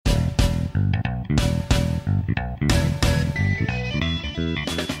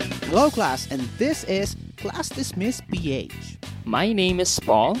Hello, class, and this is Class Dismissed PH. My name is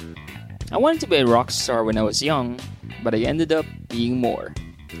Paul. I wanted to be a rock star when I was young, but I ended up being more.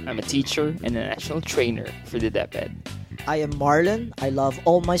 I'm a teacher and a national trainer for the DepEd. I am Marlon. I love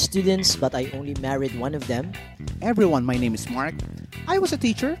all my students, but I only married one of them. Everyone, my name is Mark. I was a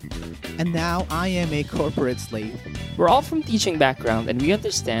teacher, and now I am a corporate slave. We're all from teaching background and we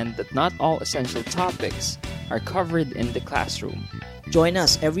understand that not all essential topics are covered in the classroom. Join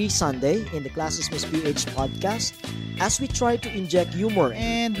us every Sunday in the Classes Miss PH podcast as we try to inject humor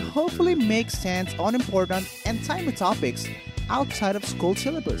And hopefully make sense on important and timely topics outside of school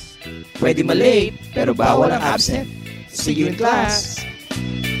syllabus. Pwede malate, pero bawal ang absent. See you in class!